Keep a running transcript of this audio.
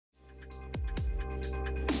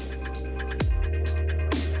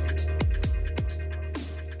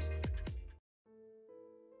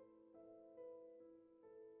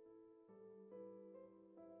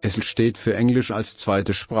ESL steht für Englisch als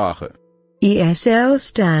zweite Sprache. ESL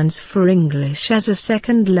stands for English as a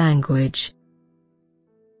second language.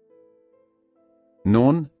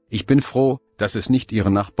 Nun, ich bin froh, dass es nicht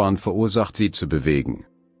Ihre Nachbarn verursacht, Sie zu bewegen.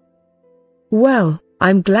 Well,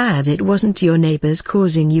 I'm glad it wasn't your neighbors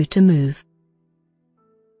causing you to move.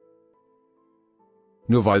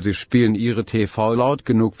 Nur weil Sie spielen Ihre TV laut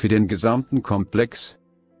genug für den gesamten Komplex?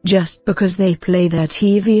 Just because they play their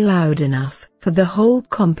TV loud enough for the whole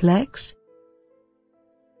complex?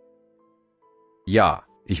 Ja,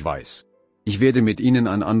 ich weiß. Ich werde mit Ihnen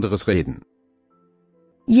ein anderes reden.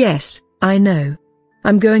 Yes, I know.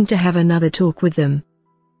 I'm going to have another talk with them.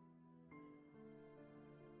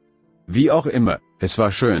 Wie auch immer, es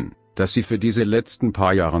war schön, dass Sie für diese letzten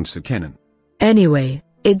paar Jahre zu kennen. Anyway,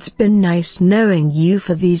 it's been nice knowing you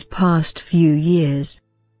for these past few years.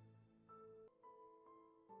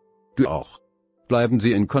 Du auch. Bleiben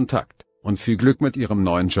Sie in Kontakt und viel Glück mit Ihrem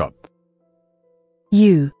neuen Job.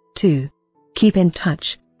 You, too. Keep in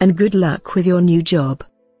touch, and good luck with your new job.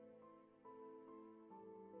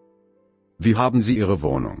 Wie haben Sie Ihre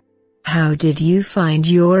Wohnung? How did you find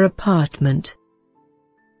your apartment?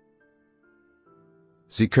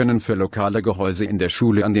 Sie können für lokale Gehäuse in der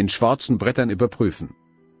Schule an den schwarzen Brettern überprüfen.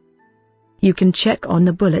 You can check on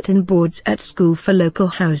the bulletin boards at school for local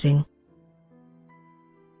housing.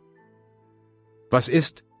 Was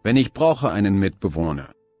ist, wenn ich brauche einen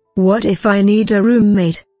Mitbewohner? What if I need a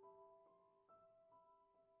roommate?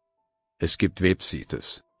 Es gibt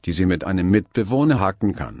Websites, die Sie mit einem Mitbewohner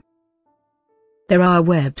hacken kann. There are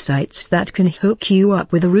websites that can hook you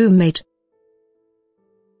up with a roommate.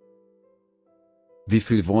 Wie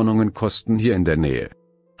viel Wohnungen kosten hier in der Nähe?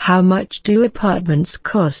 How much do apartments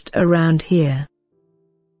cost around here?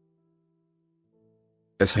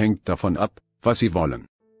 Es hängt davon ab, was Sie wollen.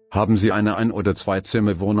 Haben Sie eine Ein- oder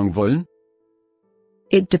Zwei-Zimmer-Wohnung wollen?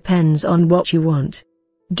 It depends on what you want.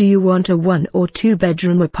 Do you want a 1- or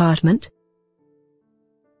 2-bedroom apartment?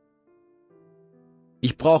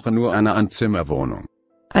 Ich brauche nur eine Einzimmerwohnung.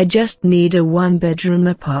 I just need a 1-bedroom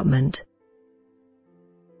apartment.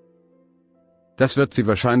 Das wird Sie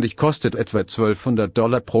wahrscheinlich kostet etwa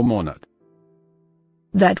 $1200 pro Monat.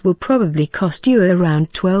 That will probably cost you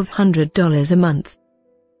around $1,200 a month.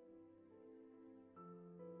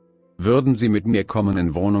 Würden Sie mit mir kommen,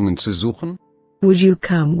 in Wohnungen zu suchen? Would you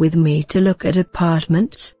come with me to look at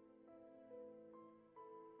apartments?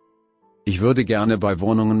 Ich würde gerne bei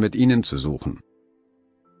Wohnungen mit Ihnen zu suchen.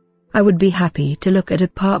 I would be happy to look at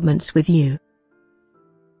apartments with you.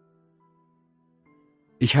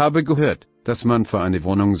 Ich habe gehört, dass man für eine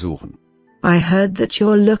Wohnung suchen. I heard that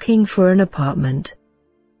you're looking for an apartment.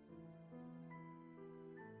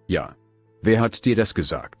 Ja. Wer hat dir das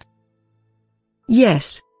gesagt?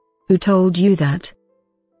 Yes. Who told you that?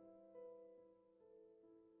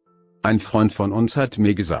 Ein Freund von uns hat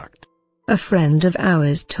mir gesagt. A friend of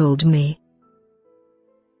ours told me.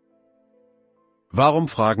 Warum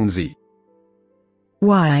fragen Sie?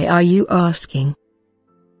 Why are you asking?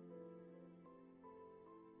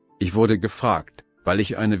 Ich wurde gefragt, weil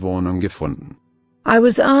ich eine Wohnung gefunden. I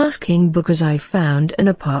was asking because I found an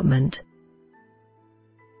apartment.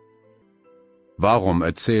 Warum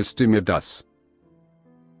erzählst du mir das?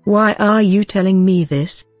 Why are you telling me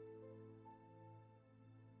this?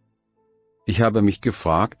 Ich habe mich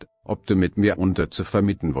gefragt, ob du mit mir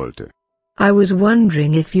unterzuvermieten wollte. I was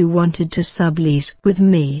wondering if you wanted to sublease with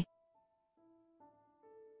me.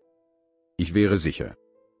 Ich wäre sicher.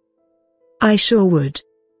 I sure would.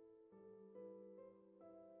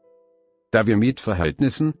 Da wir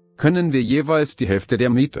Mietverhältnissen, können wir jeweils die Hälfte der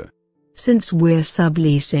Miete. Since we're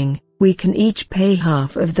subleasing, we can each pay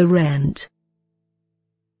half of the rent.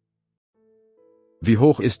 Wie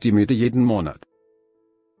hoch ist die Miete jeden Monat?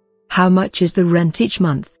 How much is the rent each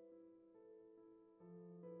month?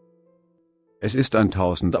 Es ist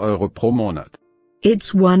 1.000 Euro pro Monat.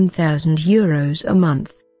 It's 1,000 euros a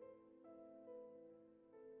month.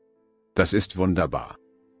 Das ist wunderbar.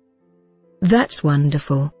 That's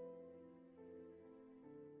wonderful.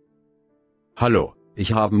 Hallo,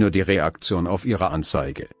 ich habe nur die Reaktion auf Ihre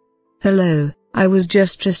Anzeige. Hello, I was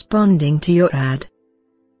just responding to your ad.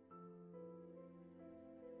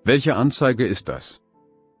 Welche Anzeige ist das?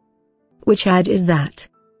 Which ad is that?